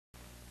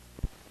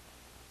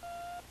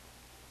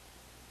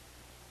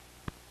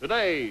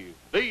Today,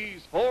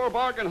 these four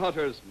bargain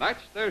hunters match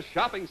their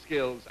shopping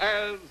skills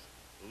as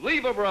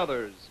Lever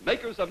Brothers,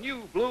 makers of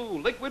new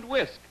blue liquid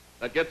whisk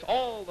that gets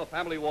all the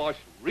family wash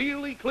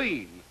really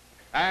clean,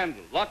 and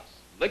Lux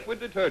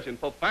liquid detergent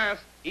for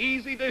fast,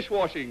 easy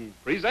dishwashing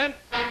presents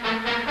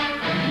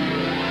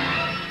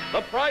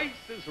The Price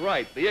is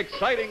Right, the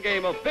exciting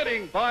game of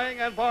bidding, buying,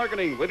 and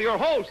bargaining with your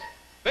host,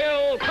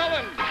 Bill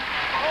Cullen.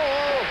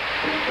 Oh,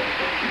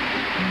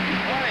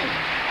 good morning,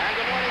 and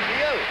good morning to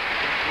you.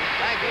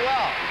 Thank you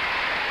all.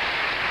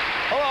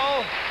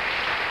 Hello.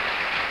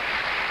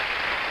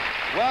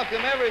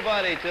 Welcome,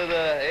 everybody, to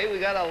the... Hey, we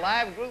got a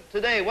live group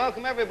today.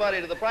 Welcome, everybody,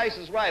 to The Price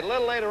is Right. A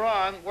little later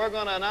on, we're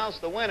going to announce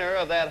the winner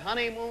of that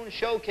honeymoon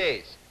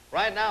showcase.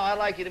 Right now, I'd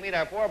like you to meet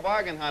our four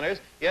bargain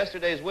hunters.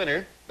 Yesterday's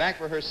winner, back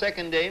for her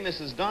second day,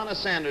 Mrs. Donna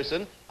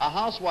Sanderson, a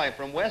housewife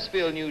from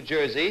Westfield, New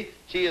Jersey.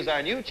 She is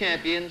our new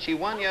champion. She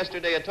won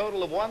yesterday a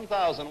total of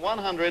 $1,195 worth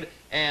of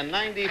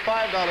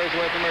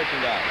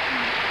merchandise.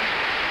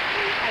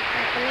 I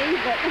can't believe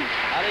it.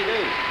 How do you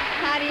do?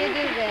 How do you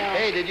do, Bill?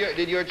 Hey,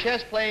 did your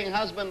chess-playing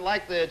husband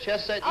like the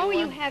chess set you won?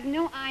 You have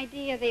no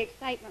idea the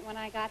excitement when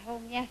I got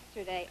home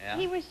yesterday. Yeah?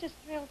 He was just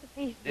thrilled to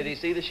pieces. Did he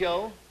see the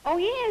show? Oh,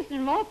 yes,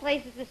 and of all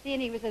places to see,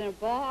 and he was in a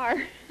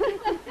bar.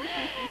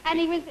 And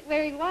he was,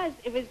 where he was,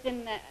 he was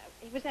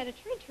at a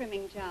tree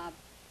trimming job.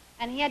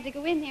 And he had to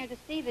go in there to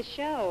see the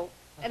show.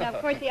 And,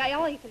 of course,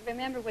 all he could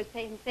remember was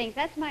saying,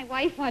 that's my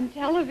wife on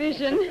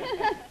television.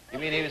 You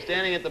mean he was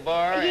standing at the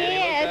bar?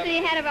 Yes, and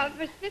he had about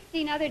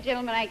 15 other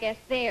gentlemen, I guess,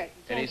 there.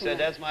 And he said,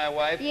 that's my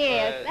wife?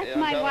 Yes, that's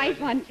my wife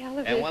on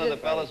television. And one of the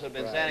fellows who had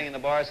been standing in the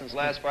bar since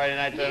last Friday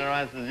night turned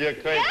around and says, you're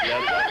crazy.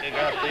 That's what you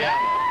got the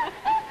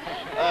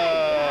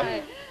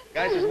ammo.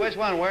 Guy says, which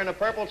one? Wearing the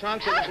purple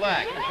trunks or the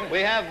black?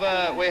 We have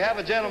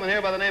a gentleman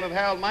here by the name of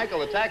Harold Michael,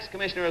 the tax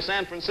commissioner of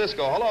San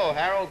Francisco. Hello,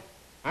 Harold.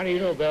 How do you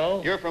know,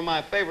 Bill? You're from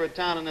my favorite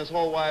town in this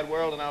whole wide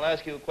world, and I'll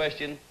ask you a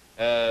question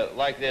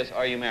like this.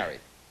 Are you married?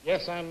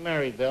 Yes, I'm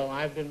married, Bill.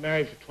 I've been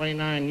married for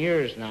 29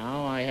 years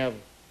now. I have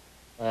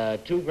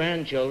 2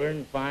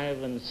 grandchildren,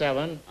 5 and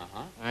 7,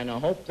 and I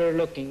hope they're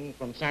looking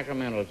from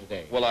Sacramento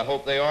today. Well, I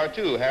hope they are,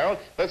 too, Harold.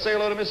 Let's say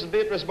hello to Mrs.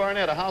 Beatrice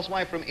Barnett, a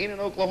housewife from Enid,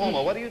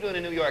 Oklahoma. What are you doing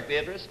in New York,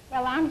 Beatrice?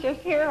 Well, I'm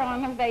just here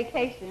on a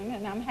vacation,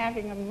 and I'm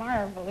having a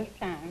marvelous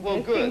time. Well,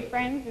 visiting good.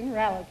 friends and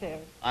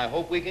relatives. I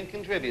hope we can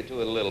contribute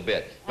to it a little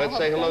bit. I Let's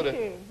hope say hello so, to...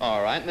 too.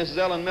 All right, Mrs.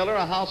 Ellen Miller,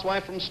 a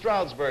housewife from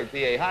Stroudsburg,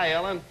 PA. Hi,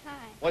 Ellen.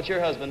 Hi. What's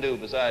your husband do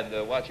besides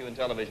watch you in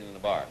television in the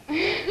bar?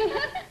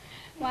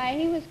 Why,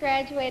 he was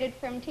graduated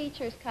from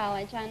Teachers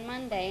College on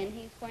Monday, and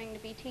he's going to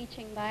be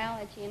teaching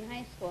biology in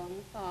high school in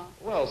the fall.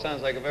 Well,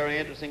 sounds like a very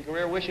interesting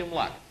career. Wish him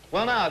luck.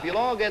 Well, now, if you'll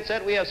all get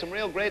set, we have some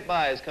real great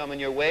buys coming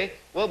your way.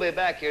 We'll be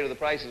back here to The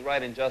Price is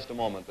Right in just a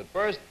moment. But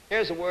first,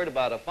 here's a word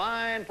about a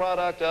fine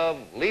product of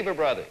Lever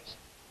Brothers.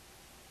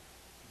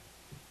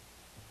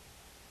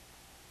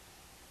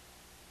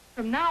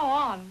 From now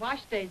on,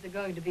 wash days are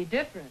going to be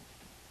different.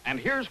 And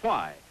here's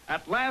why.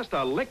 At last,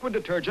 a liquid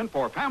detergent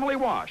for family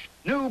wash.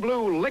 New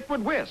blue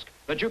liquid whisk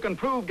that you can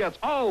prove gets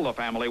all the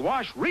family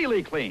wash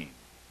really clean.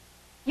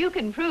 You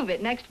can prove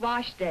it next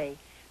wash day,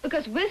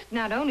 because Whisk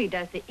not only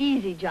does the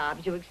easy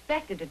jobs you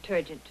expect a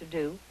detergent to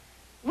do,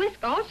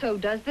 Whisk also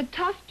does the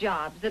tough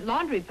jobs that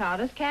laundry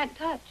powders can't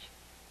touch.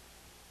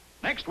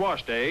 Next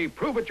wash day,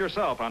 prove it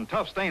yourself on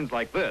tough stains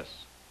like this.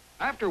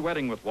 After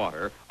wetting with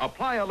water,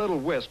 apply a little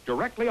whisk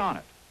directly on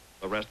it.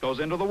 The rest goes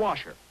into the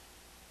washer.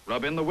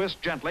 Rub in the whisk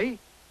gently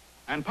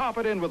and pop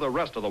it in with the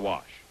rest of the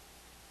wash.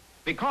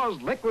 Because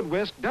liquid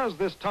whisk does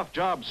this tough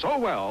job so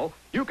well,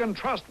 you can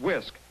trust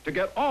Whisk to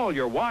get all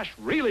your wash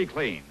really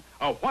clean.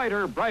 A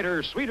whiter,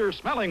 brighter, sweeter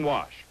smelling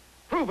wash.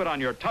 Prove it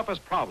on your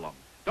toughest problem.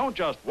 Don't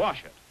just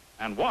wash it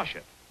and wash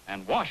it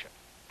and wash it.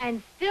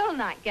 And still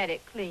not get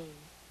it clean.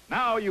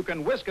 Now you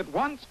can whisk it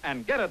once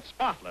and get it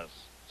spotless.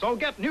 So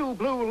get new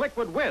blue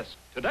liquid whisk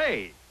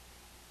today.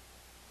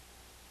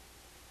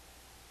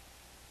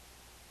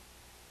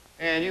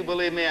 And you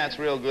believe me, that's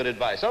real good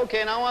advice.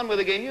 Okay, now on with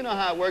the game. You know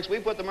how it works.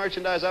 We put the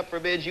merchandise up for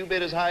bids. You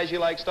bid as high as you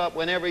like, stop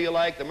whenever you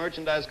like. The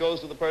merchandise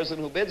goes to the person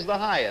who bids the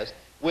highest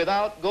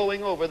without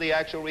going over the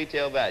actual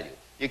retail value.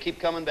 You keep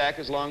coming back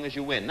as long as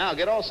you win. Now,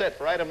 get all set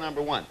for item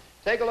number 1.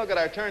 Take a look at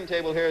our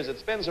turntable here as it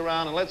spins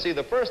around, and let's see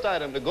the first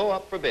item to go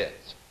up for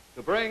bids.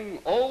 To bring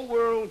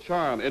old-world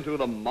charm into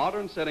the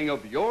modern setting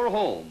of your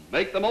home,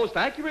 make the most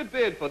accurate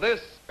bid for this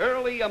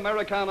early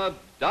Americana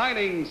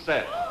dining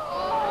set.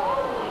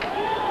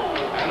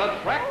 An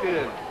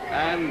attractive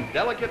and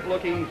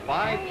delicate-looking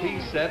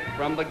 5-piece set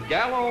from the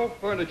Gallo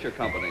Furniture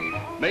Company,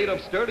 made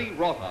of sturdy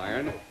wrought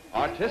iron,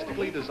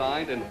 artistically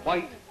designed in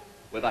white,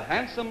 with a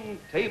handsome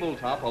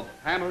tabletop of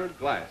hammered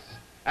glass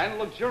and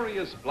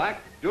luxurious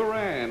black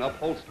Duran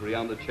upholstery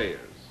on the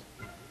chairs.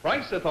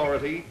 Price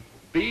authority,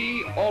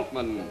 B.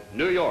 Altman,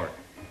 New York.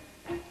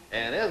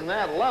 And isn't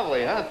that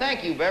lovely, huh?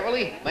 Thank you,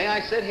 Beverly. May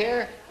I sit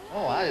here?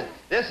 Oh,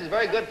 this is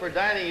very good for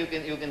dining. You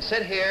can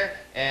sit here,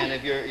 and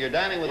if you're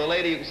dining with a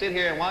lady, you can sit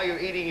here, and while you're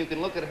eating, you can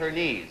look at her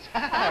knees.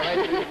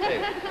 Right through the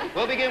table.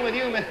 We'll begin with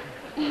you, Miss.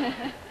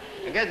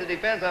 I guess it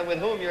depends on with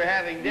whom you're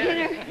having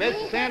dinner.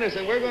 Mrs.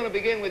 Sanderson, we're going to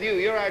begin with you.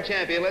 You're our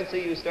champion. Let's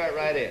see you start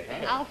right in.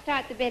 Huh? I'll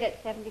start the bid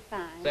at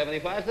 75.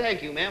 75,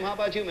 thank you, ma'am. How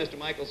about you, Mr.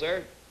 Michael,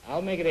 sir?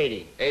 I'll make it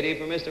 80. 80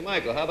 for Mr.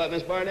 Michael. How about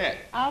Miss Barnett?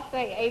 I'll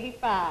say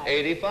 85.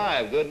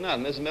 85, good enough.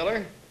 Miss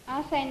Miller?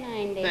 I'll say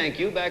 90. Thank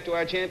you. Back to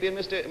our champion,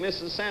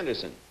 Mrs.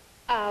 Sanderson.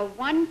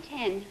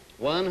 110.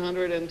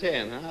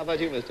 110. Huh? How about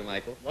you, Mr.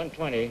 Michael?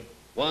 120.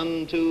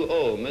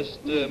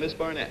 120. Miss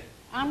Barnett?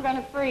 I'm going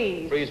to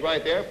freeze. Freeze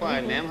right there.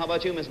 Fine, ma'am. How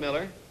about you, Miss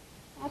Miller?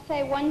 I'll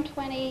say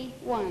 121.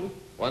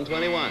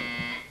 121.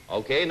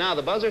 Okay, now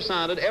the buzzer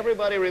sounded.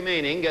 Everybody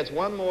remaining gets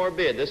one more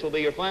bid. This will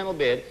be your final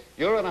bid.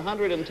 You're at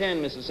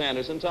 110, Mrs.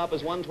 Sanderson. Top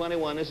is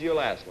 121. This is your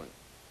last one.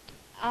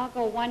 I'll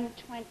go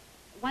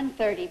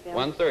 130, Bill.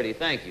 130,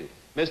 thank you.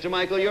 Mr.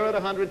 Michael, you're at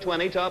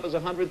 120. Top is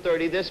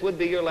 130. This would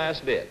be your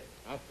last bid.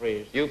 I'll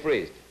freeze. You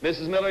freeze.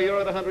 Mrs. Miller, you're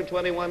at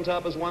 121.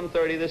 Top is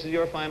 130. This is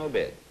your final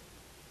bid.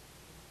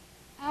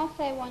 I'll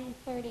say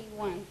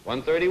 131.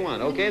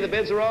 131. Okay, the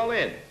bids are all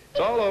in. It's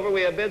all over.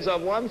 We have bids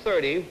of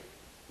 130,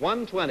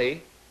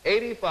 120,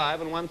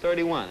 85, and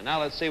 131. And now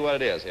let's see what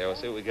it is here. We'll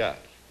see what we got.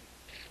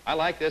 I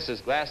like this.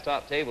 This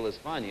glass-top table is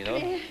fun, you know.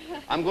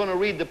 I'm going to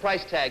read the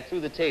price tag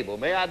through the table.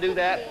 May I do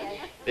that?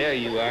 Yes. There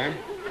you are.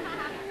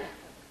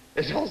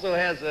 It also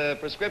has a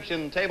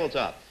prescription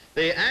tabletop.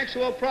 The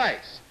actual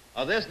price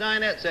of this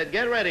dinette set,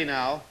 get ready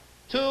now,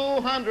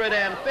 $215.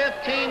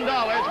 Mrs.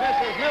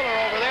 Miller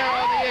over there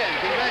on the end.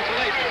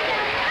 Congratulations.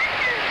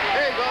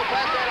 There you go.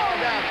 Pass that on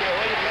down to her,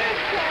 will you please?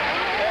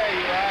 There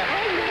you are.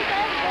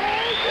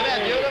 Isn't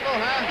that beautiful,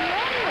 huh?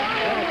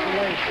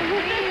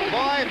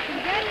 Boy,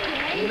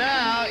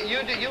 now,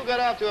 you got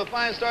off to a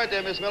fine start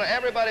there, Miss Miller.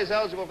 Everybody's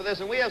eligible for this,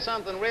 and we have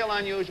something real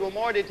unusual.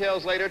 More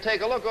details later.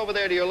 Take a look over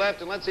there to your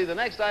left, and let's see the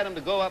next item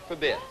to go up for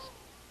bids.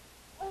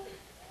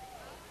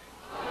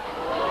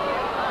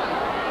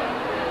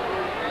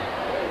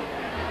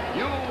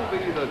 You'll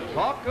be the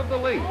talk of the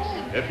links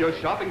if your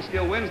shopping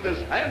skill wins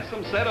this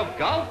handsome set of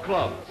golf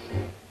clubs.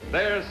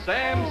 They're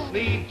Sam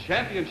Snead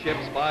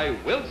Championships by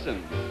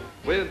Wilson,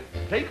 with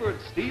tapered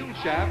steel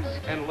shafts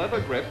and leather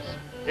grips,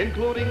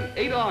 including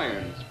 8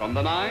 irons from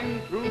the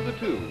 9 through the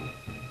 2,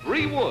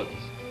 3 woods,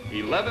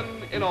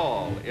 11 in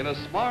all, in a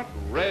smart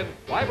red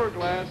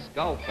fiberglass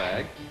golf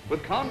bag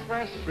with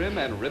contrast trim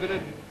and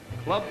riveted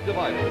club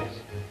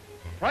dividers.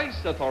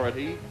 Price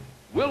authority,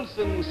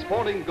 Wilson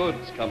Sporting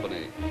Goods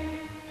Company.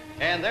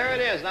 And there it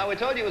is. Now, we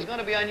told you it was going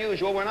to be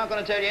unusual. We're not going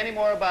to tell you any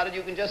more about it.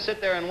 You can just sit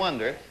there and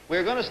wonder.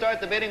 We're going to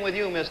start the bidding with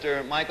you,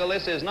 Mr. Michael.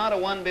 This is not a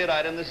one-bid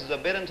item. This is a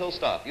bid until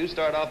stop. You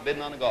start off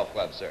bidding on the golf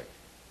club, sir.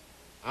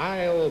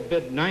 I'll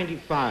bid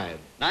 95.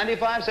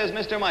 95, says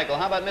Mr. Michael.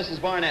 How about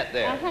Mrs. Barnett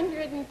there?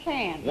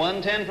 110.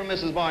 110 from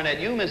Mrs. Barnett.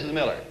 You, Mrs.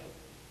 Miller.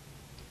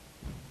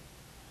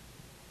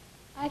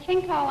 I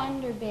think I'll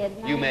underbid.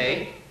 90. You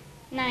may.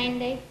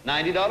 90.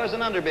 $90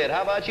 an underbid.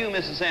 How about you,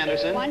 Mrs.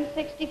 Sanderson?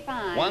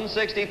 165.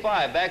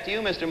 165. Back to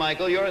you, Mr.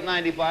 Michael. You're at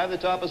 95. The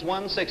top is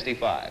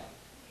 165.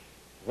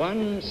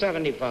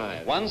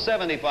 175.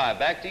 175.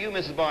 Back to you,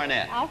 Mrs.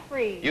 Barnett. I'll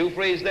freeze. You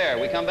freeze there.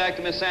 We come back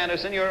to Miss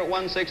Sanderson. You're at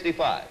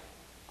 165.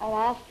 Oh,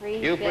 I'll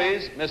freeze. You Bill.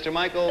 freeze. Mr.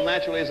 Michael,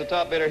 naturally, is the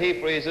top bidder.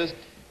 He freezes.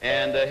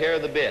 And here are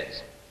the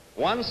bids.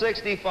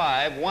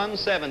 165,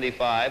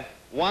 175,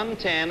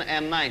 110,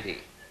 and 90.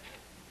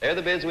 They're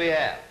the bids we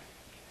have.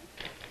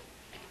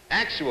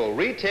 Actual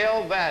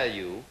retail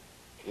value,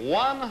 $180.25.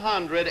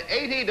 Mr.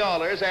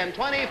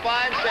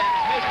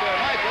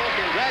 Michael,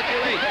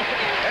 congratulations.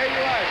 There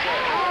you are, sir.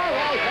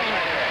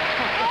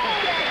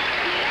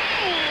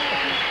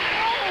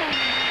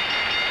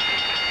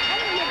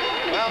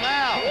 Well,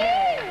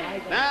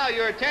 now,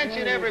 your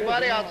attention,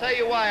 everybody. I'll tell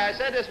you why. I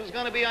said this was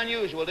going to be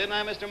unusual, didn't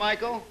I, Mr.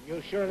 Michael?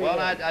 You surely Well,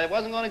 did. I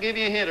wasn't going to give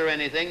you a hint or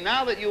anything.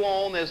 Now that you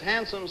own this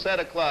handsome set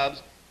of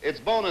clubs, it's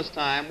bonus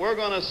time. We're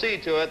going to see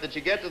to it that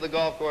you get to the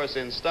golf course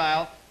in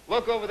style.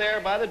 Look over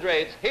there by the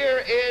drapes. Here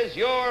is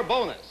your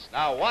bonus.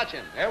 Now, watch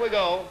him. There we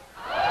go.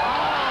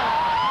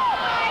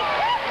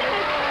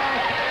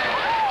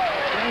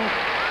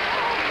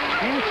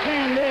 Can't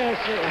stand this.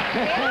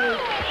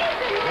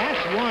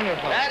 That's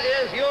wonderful. That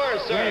is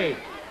yours, sir. Great.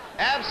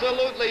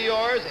 Absolutely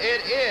yours.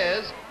 It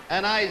is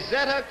an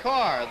Izetta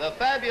car, the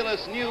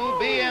fabulous new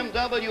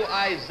BMW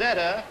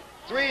Izetta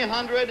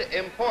 300,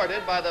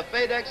 imported by the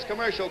FedEx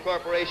Commercial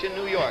Corporation,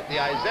 New York. The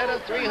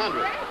Izetta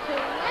 300.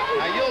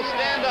 Now, you'll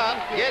stand up,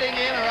 getting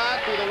in or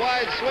out through the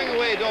wide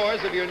swing-away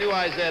doors of your new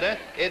Izetta.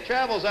 It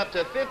travels up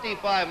to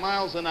 55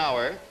 miles an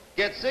hour,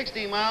 gets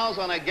 60 miles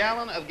on a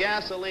gallon of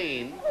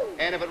gasoline,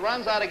 and if it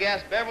runs out of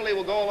gas, Beverly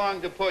will go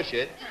along to push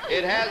it.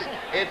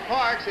 It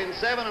parks in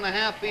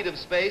 7.5 feet of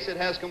space. It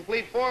has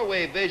complete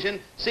 4-way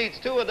vision, seats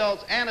 2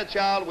 adults and a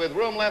child with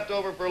room left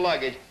over for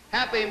luggage.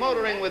 Happy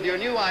motoring with your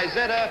new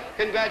Izetta.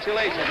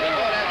 Congratulations. And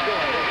boy, that's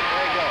good.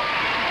 There you go.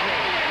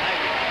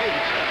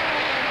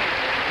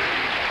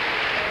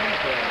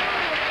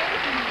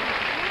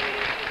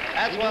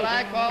 That's what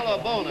I call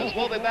a bonus.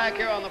 We'll be back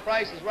here on The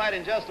Price is Right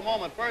in just a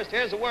moment. First,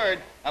 here's a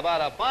word about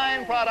a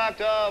fine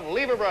product of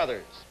Lever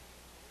Brothers.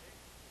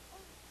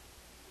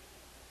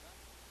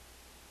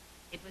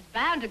 It was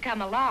bound to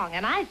come along,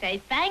 and I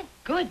say thank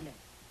goodness.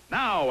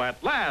 Now,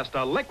 at last,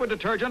 a liquid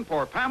detergent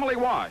for family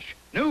wash.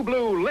 New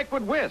Blue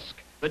Liquid Whisk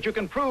that you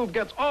can prove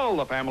gets all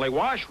the family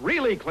wash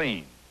really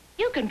clean.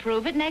 You can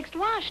prove it next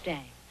wash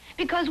day.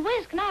 Because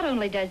Whisk not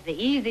only does the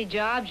easy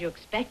jobs you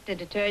expect a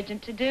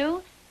detergent to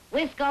do,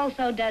 Whisk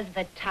also does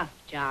the tough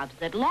jobs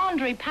that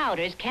laundry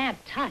powders can't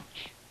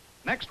touch.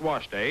 Next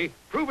wash day,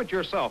 prove it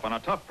yourself on a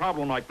tough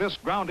problem like this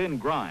ground-in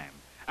grime.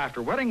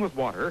 After wetting with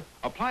water,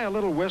 apply a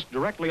little whisk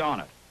directly on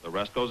it. The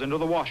rest goes into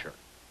the washer.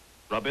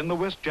 Rub in the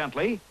whisk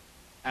gently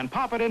and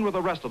pop it in with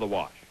the rest of the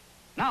wash.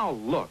 Now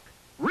look,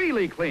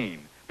 really clean.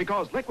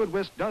 Because Liquid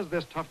Whisk does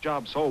this tough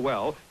job so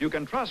well, you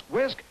can trust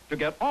Whisk to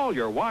get all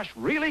your wash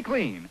really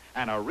clean.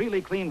 And a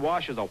really clean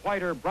wash is a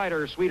whiter,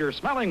 brighter, sweeter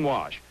smelling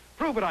wash.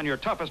 Prove it on your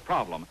toughest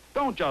problem.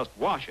 Don't just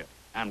wash it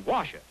and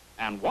wash it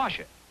and wash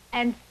it.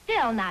 And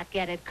still not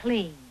get it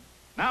clean.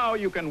 Now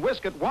you can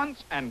whisk it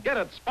once and get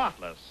it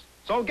spotless.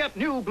 So get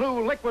New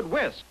Blue Liquid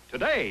Whisk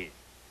today.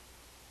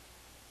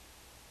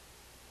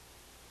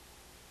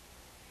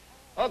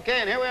 Okay,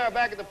 and here we are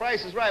back at The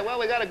Price is Right. Well,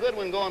 we got a good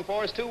one going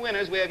for us. Two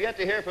winners. We have yet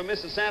to hear from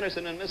Mrs.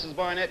 Sanderson and Mrs.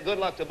 Barnett. Good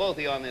luck to both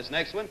of you on this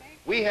next one.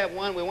 We have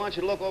one. We want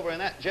you to look over in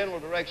that general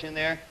direction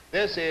there.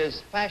 This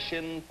is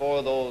fashion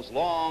for those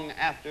long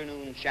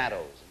afternoon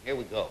shadows. And here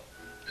we go.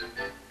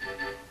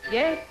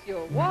 Yes,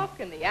 you'll walk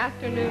in the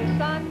afternoon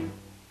sun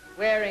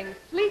wearing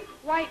sleek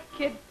white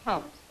kid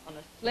pumps on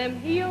a slim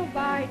heel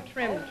by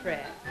Trim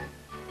Tread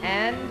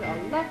and a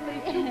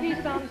lovely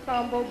two-piece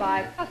ensemble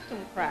by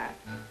Custom Craft,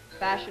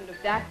 fashioned of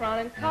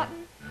dacron and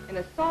cotton in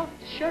a soft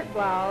shirt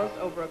blouse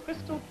over a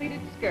crystal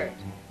pleated skirt,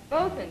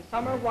 both in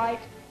summer white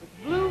with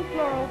blue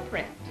floral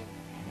print.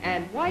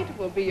 And white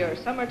will be your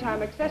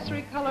summertime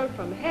accessory color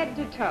from head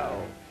to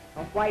toe.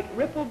 A white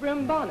ripple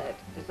brim bonnet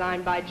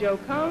designed by Joe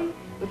Cone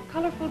with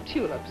colorful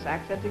tulips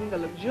accenting the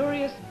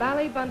luxurious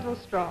ballet bundle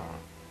straw.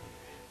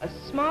 A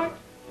smart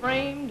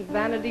framed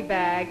vanity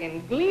bag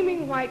in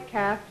gleaming white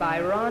calf by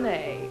Ron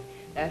A.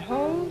 that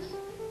holds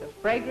the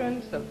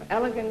fragrance of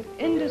elegant,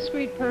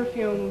 indiscreet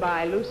perfume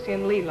by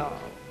Lucien Lelong.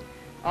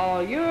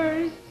 All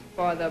yours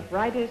for the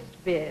brightest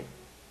bid.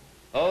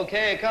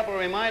 Okay, a couple of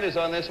reminders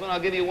on this one.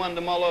 I'll give you one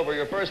to mull over.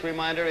 Your first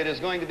reminder, it is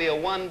going to be a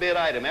one-bid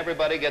item.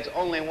 Everybody gets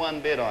only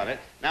one bid on it.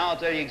 Now I'll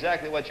tell you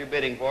exactly what you're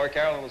bidding for.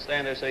 Carolyn will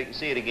stand there so you can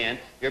see it again.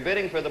 You're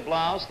bidding for the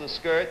blouse, the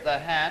skirt, the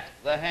hat,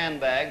 the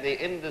handbag,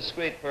 the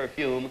indiscreet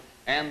perfume,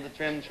 and the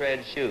Trim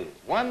Tread shoes.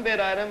 One bid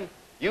item.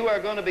 You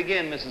are going to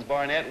begin, Mrs.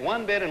 Barnett.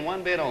 One bid and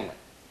one bid only.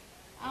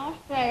 I'll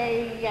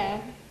say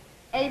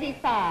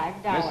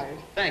 $85.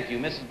 Thank you.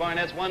 Mrs.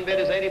 Barnett's one bid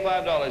is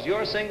 $85.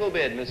 Your single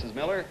bid, Mrs.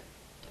 Miller.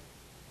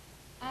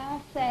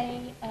 I'll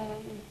say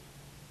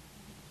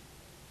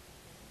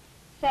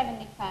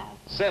 75.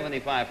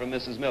 75 from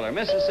Mrs. Miller.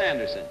 Mrs.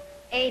 Sanderson.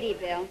 80,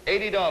 Bill.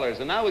 $80.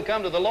 And now we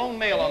come to the lone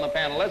male on the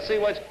panel. Let's see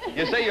what...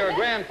 You say you're a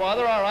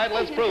grandfather. All right,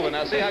 let's prove it.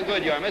 Now see how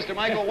good you are. Mr.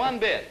 Michael, one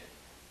bid.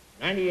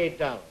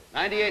 $98.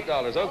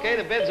 $98. Okay,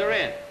 the bids are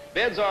in.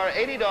 Bids are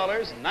 $80,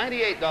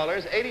 $98,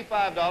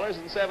 $85,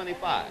 and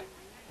 $75.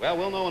 Well,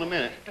 we'll know in a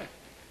minute.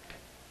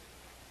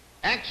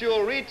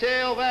 Actual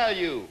retail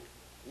value,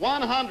 $103.40.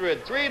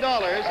 Yeah,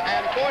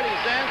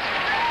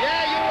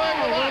 you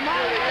won the lot for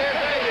the year.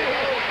 There you go.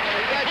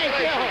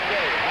 Congratulations,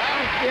 Dave.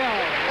 Thank you.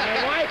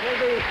 My wife will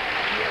be...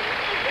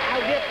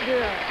 I'll get to...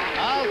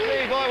 I'll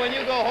see, boy, when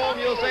you go home,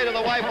 you'll say to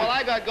the wife, well,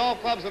 I got golf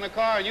clubs in the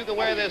car, and you can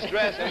wear this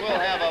dress, and we'll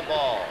have a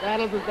ball.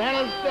 That'll do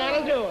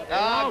it.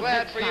 Ah,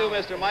 glad for you,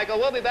 Mr. Michael.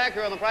 We'll be back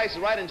here on The Price is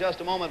Right in just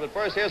a moment, but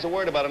first, here's a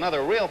word about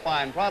another real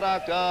fine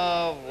product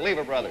of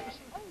Lever Brothers.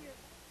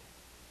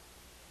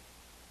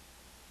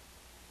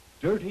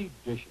 Dirty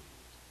dishes.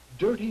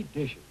 Dirty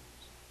dishes.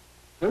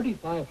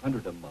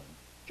 $3,500 a month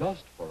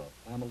just for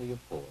a family of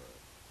 4.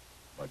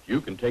 But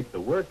you can take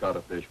the work out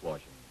of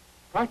dishwashing.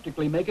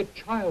 Practically make it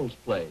child's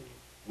play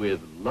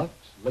with Lux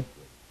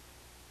Liquid.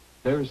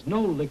 There's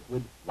no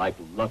liquid like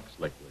Lux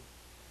Liquid.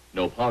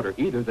 No powder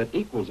either that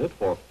equals it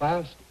for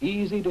fast,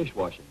 easy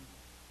dishwashing.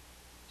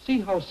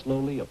 See how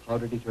slowly a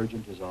powder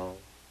detergent dissolves?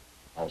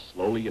 How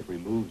slowly it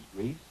removes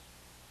grease?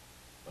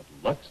 But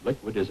Lux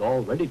Liquid is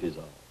already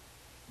dissolved.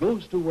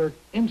 Goes to work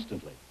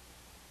instantly.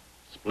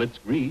 Splits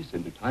grease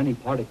into tiny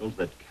particles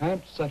that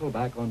can't settle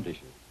back on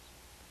dishes.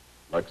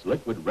 Lux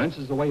Liquid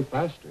rinses away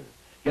faster,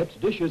 gets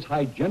dishes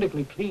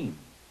hygienically clean.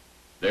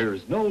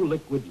 There's no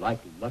liquid like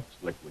Lux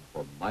Liquid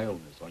for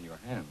mildness on your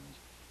hands,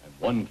 and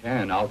one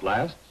can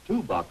outlasts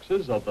 2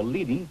 boxes of the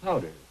leading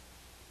powder.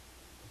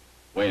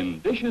 When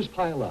dishes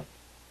pile up,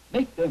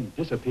 make them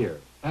disappear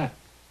fast.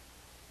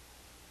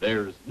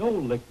 There's no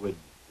liquid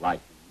like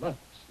Lux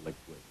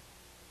Liquid.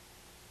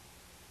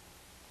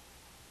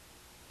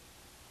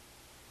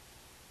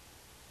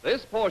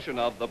 This portion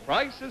of The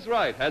Price is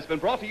Right has been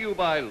brought to you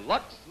by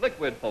Lux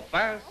Liquid for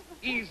fast,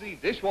 easy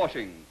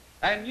dishwashing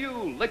and new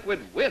Liquid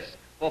Whisk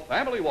for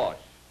family wash.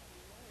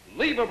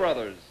 Lever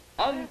Brothers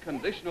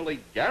unconditionally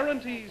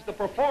guarantees the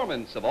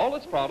performance of all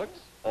its products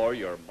or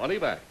your money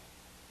back.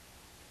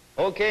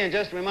 Okay, and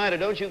just a reminder,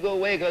 don't you go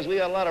away, because we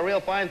got a lot of real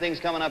fine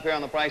things coming up here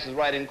on The Price is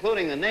Right,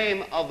 including the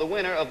name of the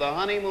winner of the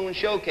Honeymoon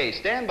Showcase.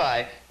 Stand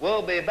by.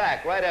 We'll be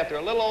back right after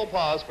a little old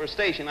pause for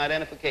station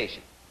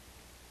identification.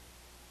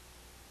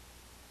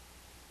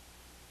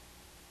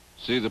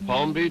 See the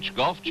Palm Beach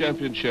Golf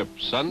Championship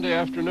Sunday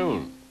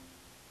afternoon.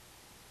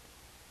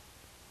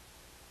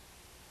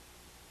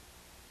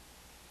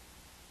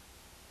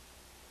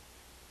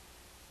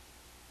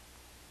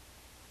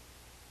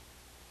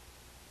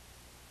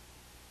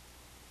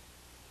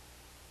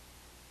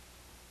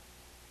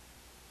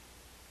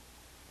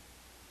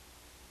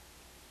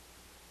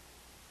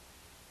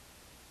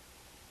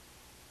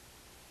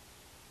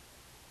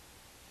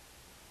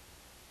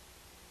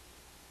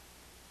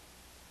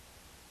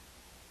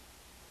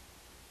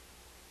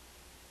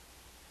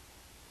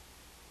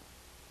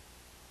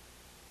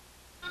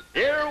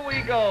 Here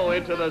we go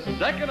into the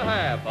second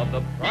half of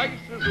The Price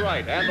is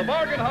Right, and the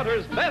bargain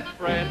hunter's best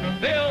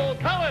friend, Bill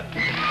Cullen.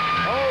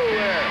 Oh,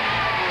 there.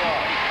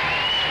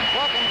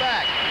 Welcome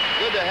back.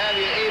 Good to have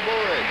you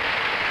aboard.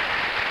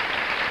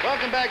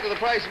 Welcome back to The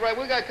Price is Right.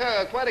 We've got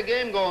quite a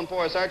game going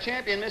for us. Our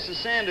champion, Mrs.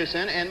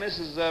 Sanderson, and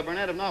Mrs.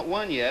 Burnett have not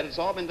won yet. It's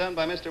all been done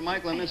by Mr.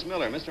 Michael and Miss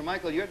Miller. Mr.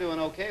 Michael, you're doing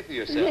okay for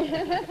yourself.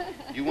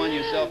 You won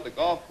yourself the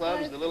golf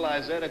clubs, the little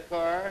Izetta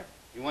car.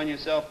 You won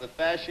yourself the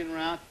fashion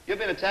round. You've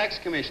been a tax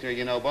commissioner,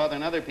 you know,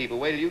 bothering other people.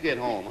 Wait till you get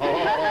home. Oh.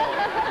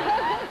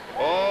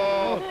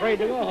 I'm afraid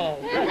to go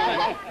home.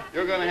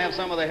 You're going to have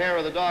some of the hair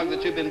of the dog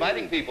that you've been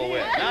biting people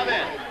with. Now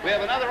then, we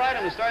have another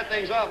item to start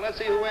things off. Let's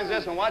see who wins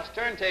this one. Watch the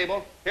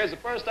turntable. Here's the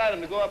first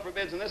item to go up for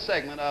bids in this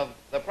segment of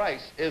The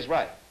Price is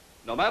Right.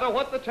 No matter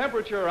what the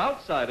temperature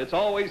outside, it's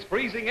always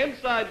freezing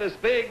inside this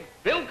big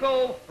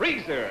Philco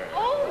freezer.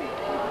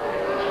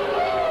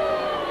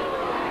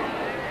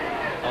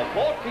 A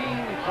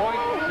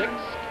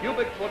 14.6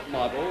 cubic foot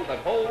model that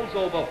holds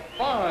over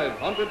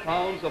 500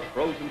 pounds of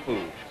frozen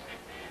foods.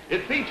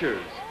 It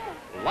features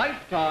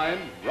lifetime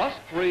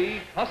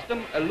rust-free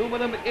custom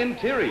aluminum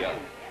interior,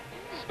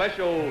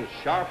 special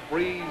sharp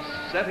freeze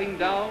setting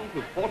down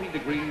to 40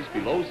 degrees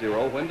below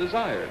zero when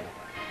desired,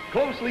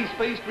 closely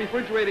spaced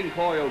refrigerating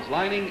coils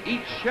lining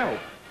each shelf,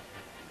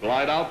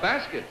 glide-out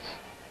baskets,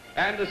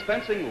 and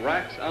dispensing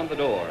racks on the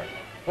door,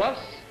 plus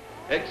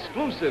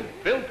exclusive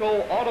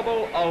Philco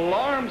audible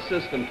alarm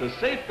system to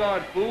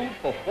safeguard food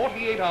for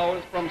 48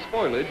 hours from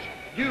spoilage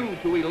due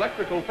to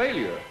electrical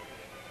failure.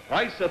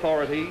 Price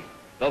authority,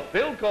 the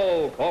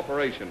Philco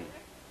Corporation.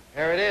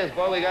 Here it is.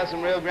 Boy, we got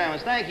some real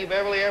grammars. Thank you,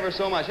 Beverly, ever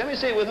so much. Let me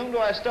see, with whom do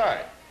I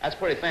start? That's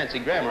pretty fancy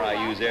grammar I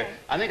use there.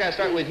 I think I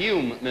start with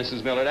you,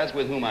 Mrs. Miller. That's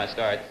with whom I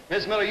start.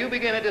 Miss Miller, you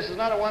begin it. This is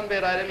not a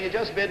one-bid item. You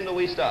just bid until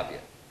we stop you.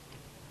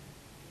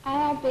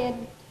 I'll bid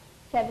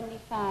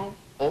 75.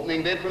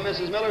 Opening bid from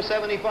Mrs. Miller,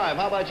 75.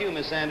 How about you,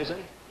 Miss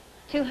Sanderson?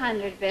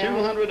 200, Bill.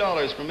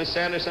 $200 from Miss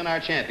Sanderson, our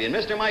champion.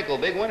 Mr. Michael,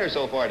 big winner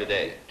so far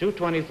today.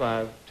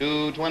 $225.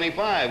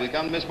 $225. We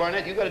come to Miss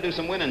Barnett. You've got to do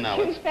some winning now.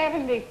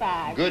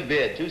 $275. Good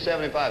bid.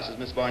 $275, says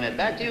Miss Barnett.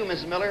 Back to you,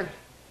 Mrs. Miller.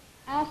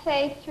 I'll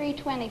say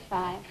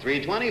 325.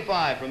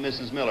 $325 from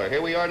Mrs. Miller.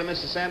 Here we are to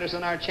Mrs.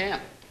 Sanderson, our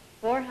champ.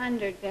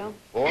 400, Bill.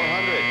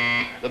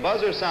 400. The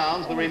buzzer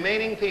sounds. The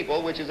remaining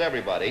people, which is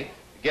everybody,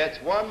 gets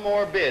one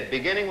more bid,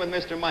 beginning with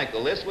Mr.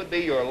 Michael. This would be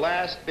your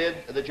last bid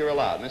that you're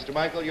allowed. Mr.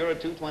 Michael, you're at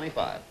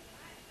 225.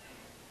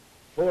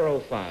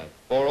 405.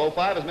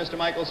 405 is Mr.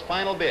 Michael's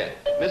final bid.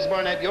 Mrs.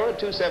 Barnett, you're at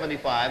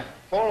 275.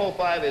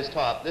 405 is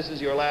top. This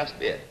is your last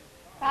bid.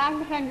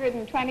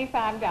 $525.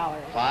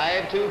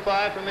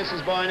 525 from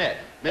Mrs. Barnett.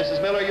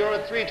 Mrs. Miller, you're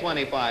at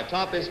 325.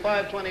 Top is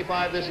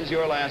 525. This is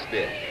your last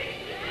bid.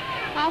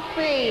 I'll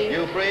freeze.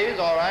 You freeze,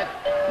 all right.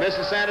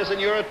 Mrs. Sanderson,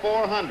 you're at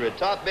 400.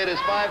 Top bid is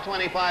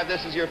 525.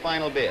 This is your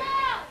final bid.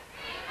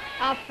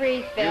 I'll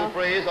freeze, Bill. You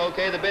freeze.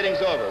 Okay, the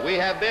bidding's over. We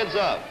have bids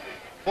of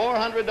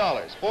 $400,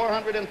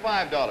 $405,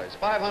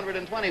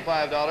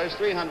 $525,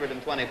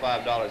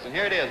 $325. And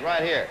here it is,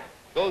 right here.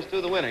 Goes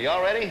to the winner.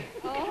 Y'all ready?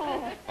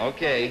 Oh.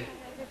 Okay.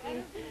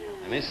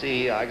 Let me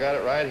see. I got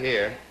it right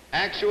here.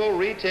 Actual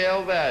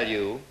retail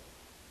value,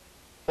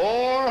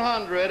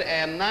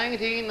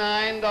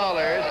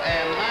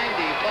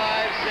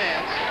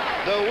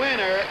 $499.95. The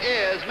winner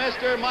is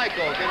Mr.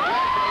 Michael.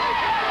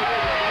 Congratulations to you.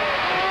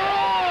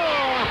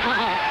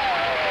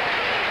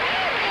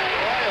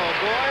 Boy, oh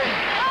boy.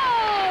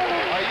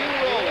 Are you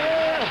rolling?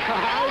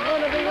 I'm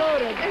going to be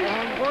loaded.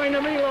 I'm going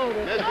to be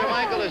loaded. Mr.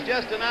 Michael has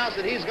just announced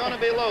that he's going to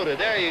be loaded.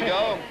 There you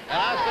go. And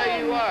I'll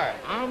say you are.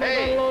 I'm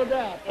going to load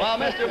up. While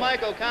Mr.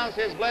 Michael counts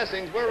his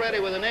blessings, we're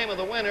ready with the name of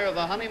the winner of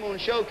the Honeymoon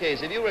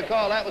Showcase. If you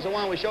recall, that was the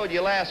one we showed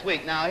you last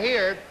week. Now,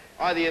 here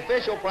are the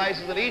official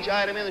prices of each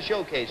item in the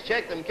showcase.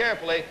 Check them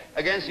carefully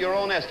against your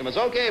own estimates.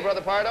 Okay,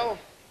 Brother Pardo?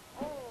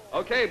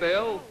 Okay,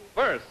 Bill.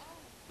 First,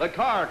 the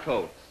car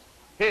coats.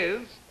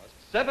 His,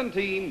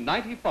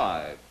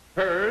 $17.95.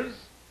 Hers,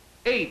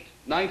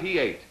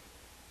 $8.98.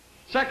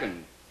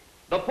 Second,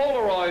 the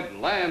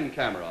Polaroid land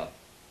camera.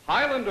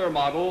 Highlander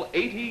model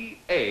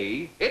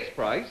 80A. Its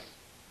price,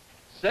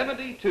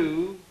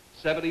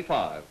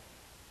 $72.75.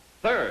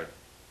 Third,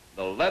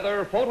 the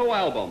leather photo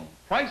album.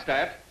 Priced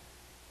at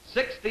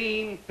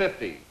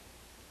 $16.50.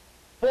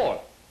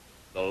 Fourth,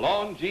 the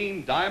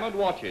Longines diamond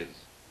watches.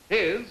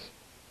 His,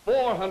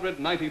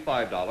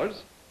 $495.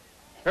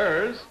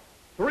 Hers,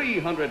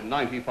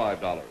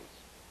 $395.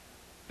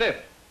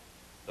 Fifth,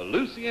 the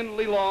Lucien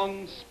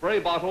Lelong spray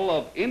bottle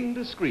of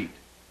Indiscreet.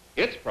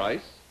 Its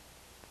price,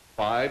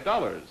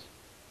 $5.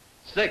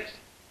 Sixth,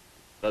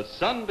 the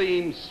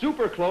Sunbeam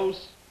Super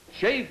Close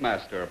Shave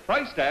Master,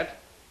 priced at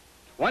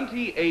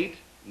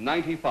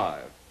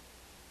 $28.95.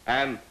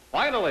 And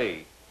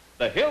finally,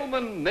 the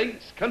Hillman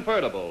Nates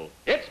Convertible.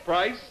 Its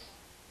price,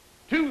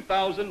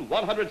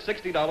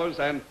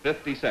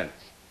 $2,160.50.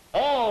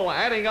 All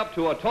adding up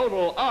to a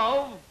total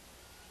of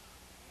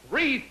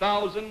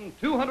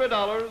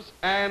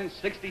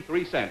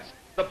 $3,200.63.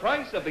 The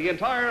price of the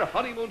entire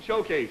honeymoon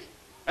showcase.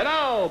 And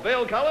now,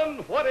 Bill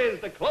Cullen, what is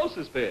the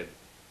closest bid?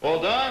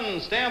 Well done.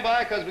 Stand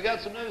by, because we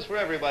got some news for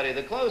everybody.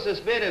 The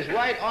closest bid is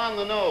right on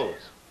the nose.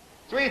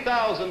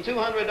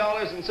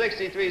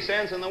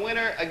 $3,200.63, and the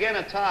winner, again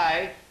a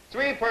tie.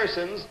 Three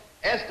persons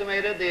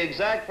estimated the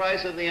exact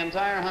price of the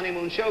entire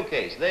honeymoon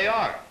showcase. They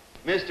are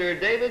Mr.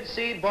 David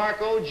C.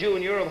 Barco,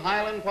 Jr. of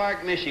Highland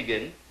Park,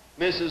 Michigan,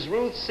 Mrs.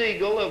 Ruth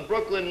Siegel of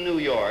Brooklyn, New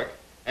York,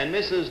 and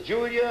Mrs.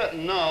 Julia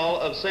Null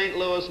of St.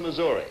 Louis,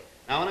 Missouri.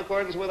 Now, in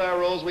accordance with our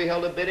rules, we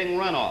held a bidding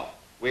runoff.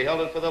 We held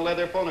it for the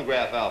leather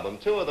phonograph album.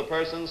 Two of the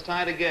persons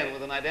tied again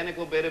with an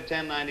identical bid of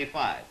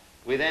 $10.95.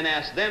 We then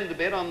asked them to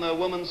bid on the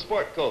woman's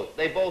sport coat.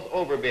 They both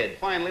overbid.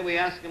 Finally, we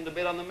asked them to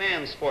bid on the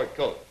man's sport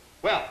coat.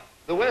 Well,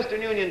 the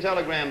Western Union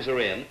telegrams are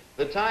in,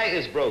 the tie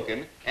is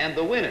broken, and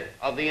the winner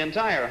of the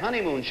entire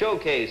honeymoon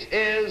showcase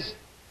is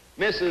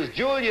Mrs.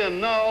 Julia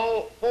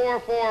Null,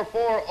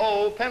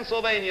 4440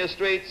 Pennsylvania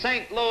Street,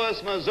 St.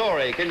 Louis,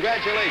 Missouri.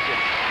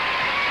 Congratulations.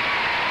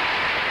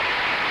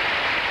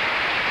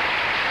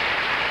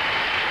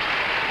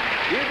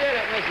 You did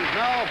it, Mrs.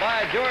 Null.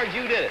 By George,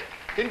 you did it.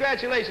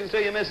 Congratulations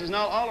to you, Mrs.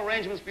 Null. All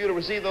arrangements for you to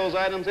receive those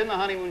items in the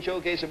honeymoon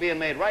showcase are being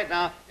made right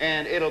now,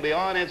 and it'll be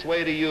on its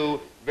way to you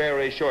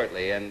very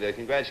shortly. And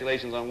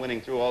congratulations on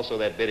winning through also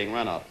that bidding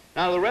runoff.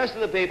 Now, the rest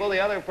of the people, the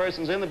other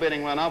persons in the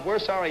bidding runoff, we're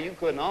sorry you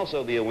couldn't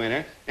also be a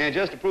winner. And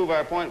just to prove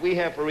our point, we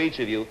have for each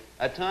of you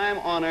a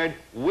time-honored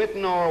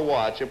Whitnor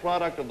watch, a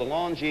product of the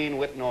Longines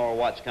Whitnor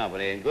Watch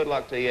Company. And good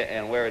luck to you,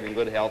 and wear it in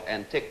good health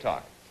and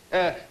tick-tock.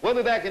 We'll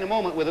be back in a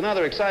moment with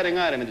another exciting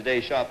item in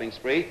today's shopping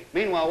spree.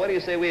 Meanwhile, what do you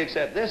say we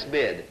accept this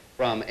bid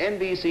from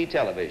NBC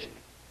Television?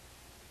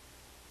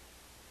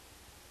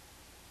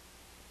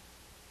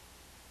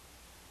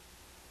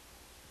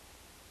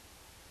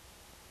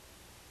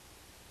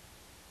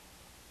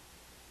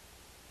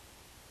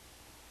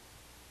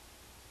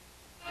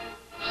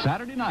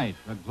 Saturday night,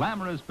 the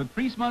glamorous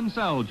Patrice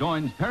Munsell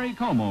joins Perry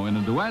Como in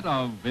a duet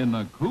of In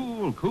the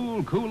Cool,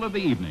 Cool, Cool of the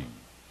Evening.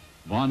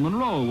 Vaughn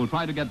Monroe will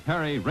try to get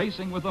Perry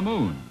racing with the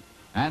moon.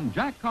 And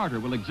Jack Carter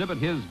will exhibit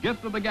his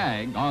gift of the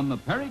gag on the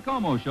Perry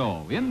Como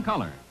Show in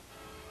color.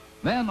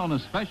 Then, on a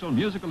special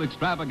musical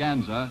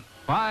extravaganza,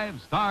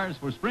 5 Stars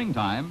for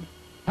Springtime,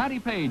 Patti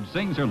Page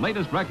sings her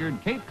latest record,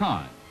 Cape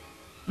Cod.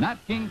 Nat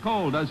King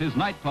Cole does his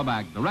nightclub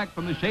act direct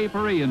from the Chez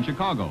Paris in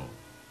Chicago.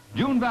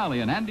 June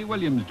Valley and Andy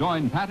Williams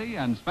join Patti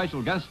and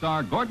special guest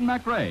star Gordon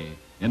MacRae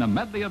in a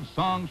medley of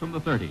songs from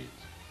the 30s.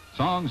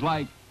 Songs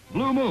like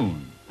Blue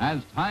Moon,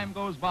 As Time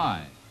Goes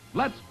By,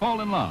 Let's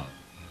Fall in Love.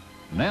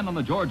 And then on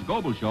the George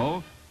Gobel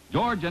Show,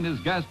 George and his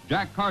guest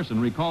Jack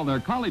Carson recall their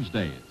college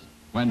days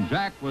when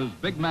Jack was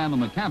big man on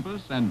the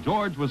campus and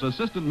George was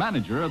assistant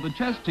manager of the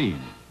chess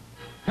team.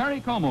 Perry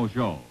Como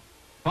Show,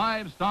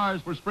 5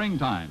 Stars for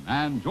Springtime,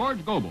 and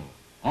George Gobel,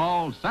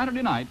 all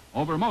Saturday night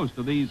over most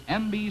of these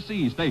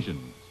NBC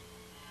stations.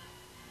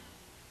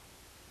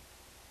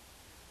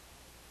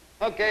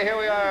 Okay, here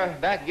we are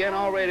back again,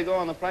 all ready to go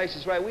on The Price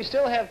is Right. We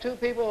still have two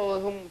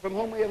people from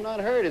whom we have not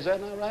heard. Is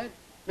that not right?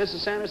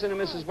 Mrs. Sanderson and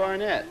Mrs.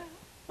 Barnett.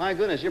 My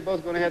goodness, you're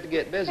both going to have to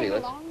get busy.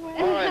 All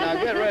right, now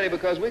get ready,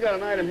 because we got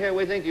an item here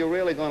we think you're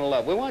really going to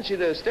love. We want you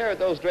to stare at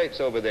those drapes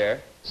over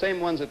there, same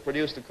ones that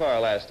produced the car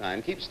last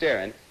time. Keep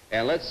staring,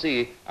 and let's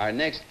see our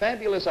next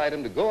fabulous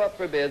item to go up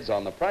for bids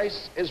on The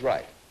Price is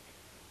Right.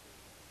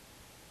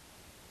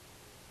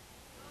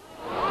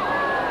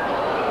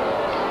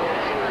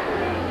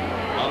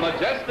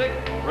 Majestic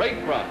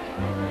freight front,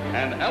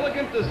 an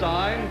elegant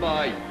design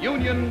by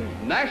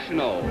Union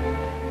National,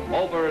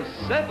 over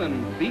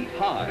 7 feet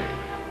high,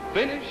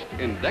 finished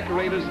in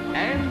decorator's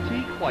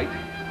antique white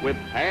with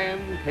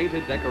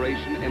hand-painted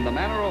decoration in the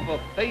manner of a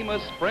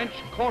famous French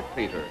court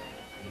painter.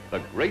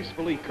 The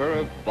gracefully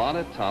curved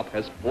bonnet top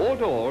has 4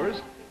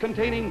 doors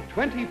containing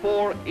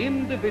 24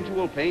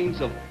 individual panes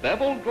of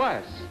beveled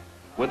glass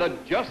with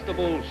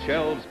adjustable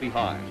shelves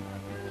behind.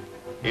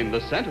 In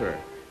the center,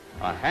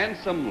 a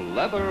handsome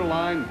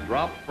leather-lined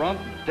drop front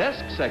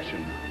desk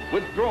section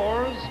with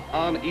drawers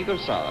on either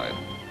side,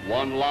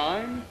 1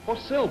 line for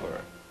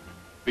silver.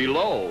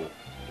 Below,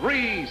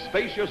 3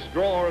 spacious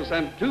drawers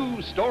and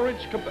 2 storage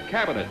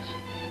cabinets.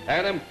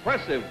 An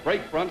impressive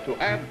freight front to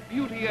add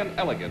beauty and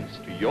elegance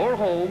to your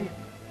home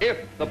if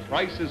the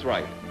price is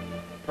right.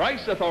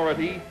 Price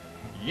authority,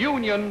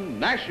 Union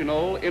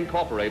National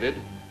Incorporated,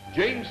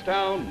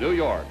 Jamestown, New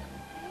York.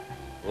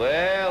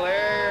 Well,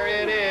 there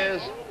it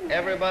is.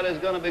 Everybody's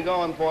going to be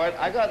going for it.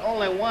 I got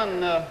only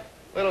one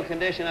little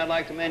condition I'd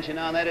like to mention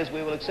now, and that is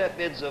we will accept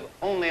bids of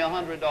only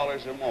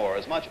 $100 or more,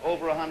 as much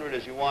over 100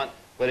 as you want,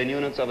 but in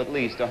units of at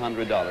least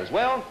 $100.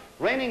 Well,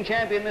 reigning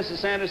champion Mrs.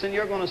 Sanderson,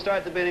 you're going to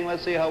start the bidding.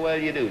 Let's see how well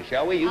you do,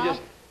 shall we?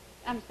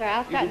 I'm sorry,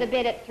 I'll start the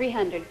bid at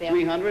 300, Bill.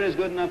 300 is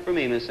good enough for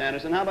me, Miss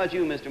Sanderson. How about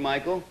you, Mr.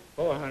 Michael?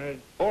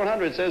 400.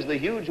 400 says the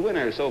huge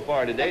winner so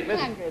far to date.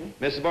 600.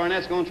 Mrs.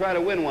 Barnett's going to try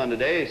to win one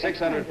today.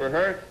 600 for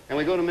her. And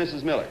we go to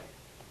Mrs. Miller.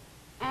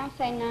 I'll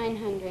say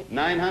 900.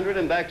 900,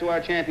 and back to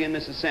our champion,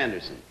 Mrs.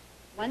 Sanderson.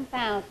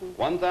 1,000.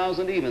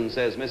 1,000 even,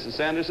 says Mrs.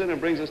 Sanderson,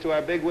 and brings us to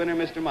our big winner,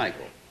 Mr.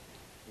 Michael.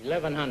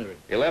 1,100.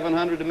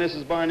 1,100 to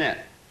Mrs. Barnett.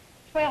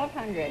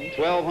 1,200.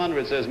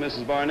 1,200, says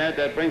Mrs. Barnett.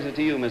 That brings it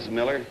to you, Mrs.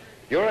 Miller.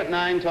 You're at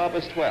 9, top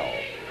is 12.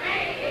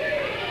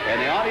 And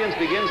the audience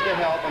begins to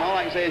help, and all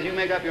I can say is you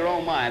make up your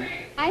own mind.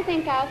 I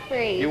think I'll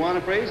freeze. You want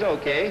to freeze?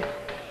 Okay.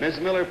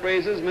 Mrs. Miller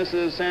freezes.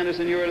 Mrs.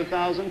 Sanderson, you're at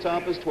 1,000,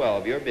 top is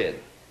 12. Your bid.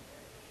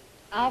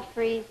 I'll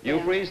freeze. You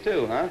Bill. freeze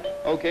too, huh?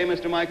 Okay,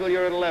 Mr. Michael,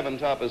 you're at 11,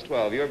 top is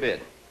 12. Your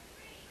bid.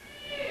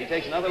 He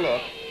takes another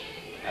look.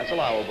 That's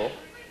allowable.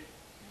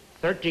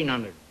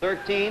 1,300.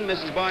 13,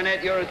 Mrs.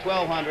 Barnett, you're at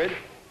 1,200.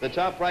 The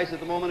top price at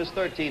the moment is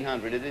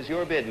 1,300. It is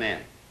your bid,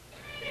 ma'am.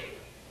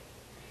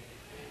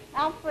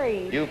 I'll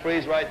freeze. You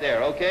freeze right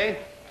there, okay?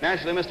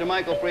 Naturally, Mr.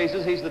 Michael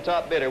freezes. He's the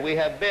top bidder. We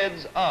have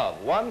bids of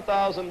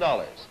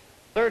 $1,000,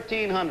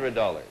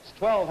 $1,300,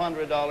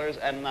 $1,200,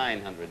 and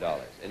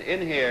 $900. And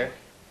in here,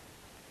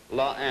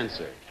 la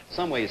answer.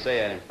 Some way you say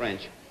that in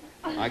French.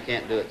 I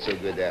can't do it so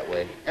good that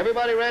way.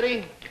 Everybody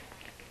ready?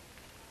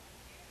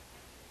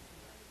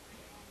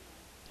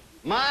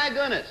 My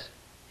goodness.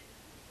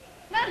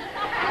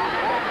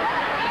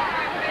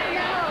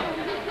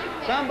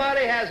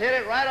 Somebody has hit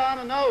it right on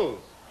the nose.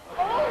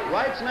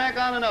 Right smack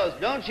on the nose.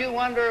 Don't you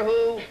wonder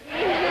who?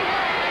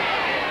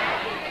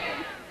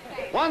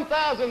 $1,300.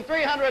 Mr.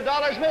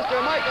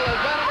 Michael has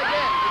done it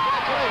again.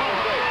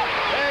 Congratulations, sir.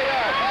 There you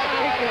are. Pass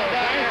the money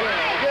down here.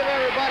 Give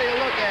everybody a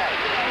look at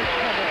it.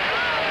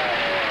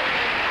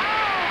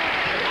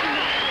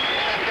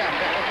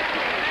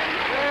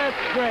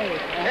 That's great.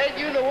 Ain't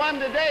you the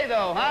one today,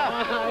 though,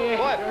 huh?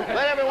 What?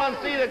 Let everyone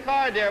see the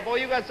card there. Boy,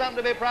 you got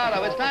something to be proud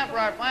of. It's time for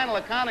our final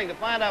accounting to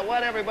find out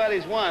what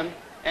everybody's won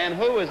and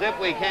who, as if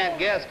we can't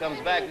guess, comes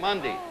back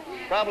Monday.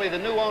 Probably the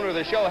new owner of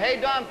the show.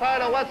 Hey, Don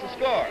Pardo, what's the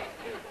score?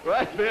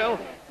 Right, Bill.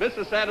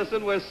 Mrs.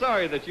 Sanderson, we're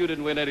sorry that you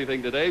didn't win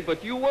anything today,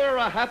 but you were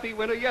a happy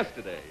winner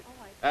yesterday.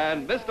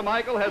 And Mr.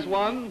 Michael has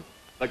won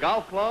the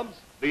golf clubs,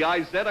 the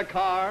Izetta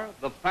car,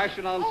 the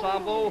fashion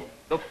ensemble,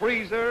 the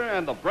freezer,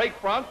 and the brake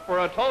front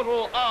for a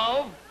total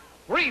of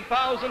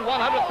 $3,131.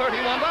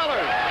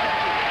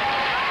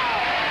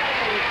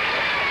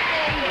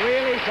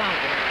 Really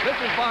something.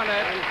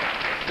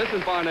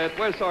 Mrs. Barnett,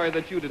 we're sorry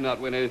that you did not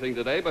win anything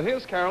today, but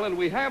here's Carolyn.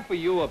 We have for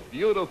you a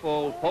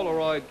beautiful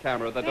Polaroid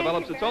camera that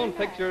develops its own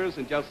pictures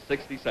in just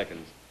 60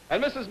 seconds.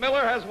 And Mrs.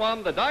 Miller has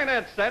won the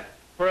dinette set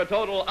for a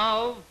total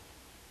of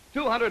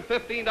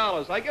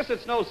 $215. I guess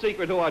it's no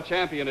secret who our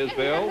champion is,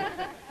 Bill.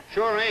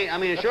 Sure ain't. I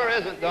mean, it sure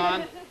isn't,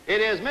 Don.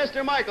 It is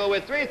Mr. Michael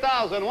with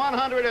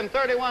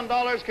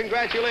 $3,131.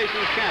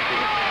 Congratulations,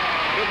 champion.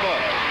 Good boy.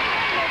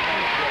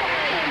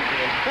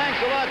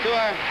 Thanks a lot to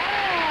our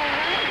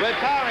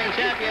retiring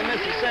champion,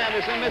 Mrs.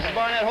 Sanderson. Mrs.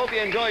 Barnett, hope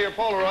you enjoy your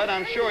Polaroid.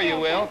 I'm sure you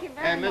will.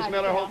 And Miss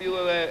Miller, hope you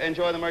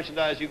enjoy the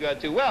merchandise you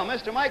got, too. Well,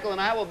 Mr. Michael and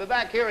I will be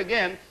back here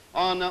again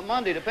on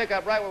Monday to pick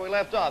up right where we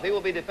left off. He will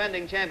be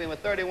defending champion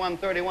with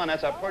 31-31.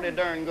 That's a pretty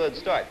darn good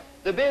start.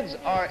 The bids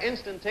are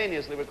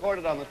instantaneously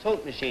recorded on the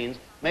tote machines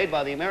made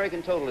by the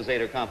American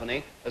Totalizator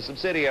Company, a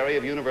subsidiary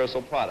of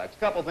Universal Products.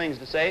 Couple things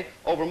to say.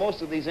 Over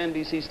most of these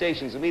NBC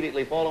stations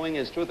immediately following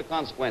is Truth or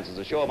Consequences,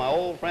 a show of my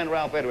old friend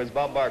Ralph Edwards,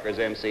 Bob Barker's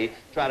MC.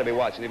 Try to be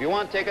watching. If you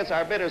want tickets,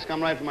 our bidders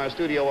come right from our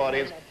studio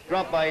audience.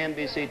 Drop by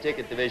NBC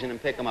Ticket Division and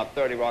pick them up,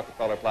 30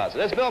 Rockefeller Plaza.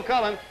 This is Bill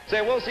Cullen.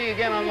 Say, we'll see you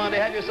again on Monday.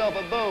 Have yourself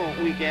a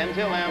boom weekend.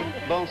 Till then,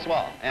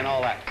 bonsoir, and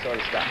all that sort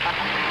of stuff.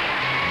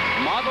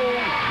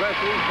 Models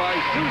Dresses by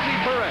Susie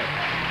Perez.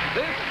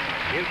 This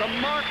is a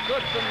Mark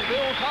Goodson,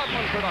 Bill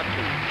Todman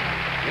production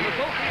in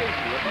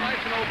association with the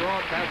National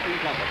Broadcasting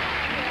Company.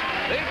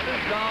 This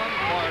is Don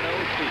Pardo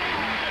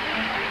speaking.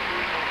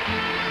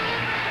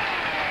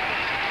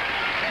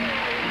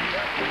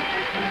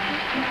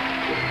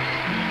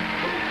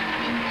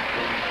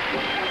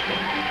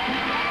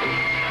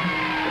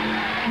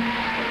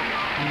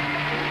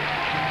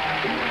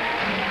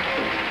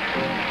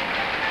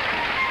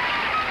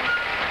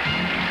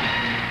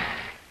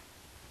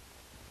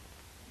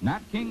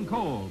 Nat King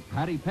Cole,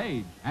 Patty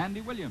Page,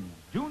 Andy Williams,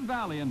 June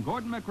Valley, and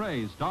Gordon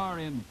McRae star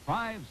in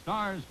 5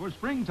 Stars for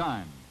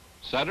Springtime.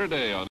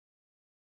 Saturday on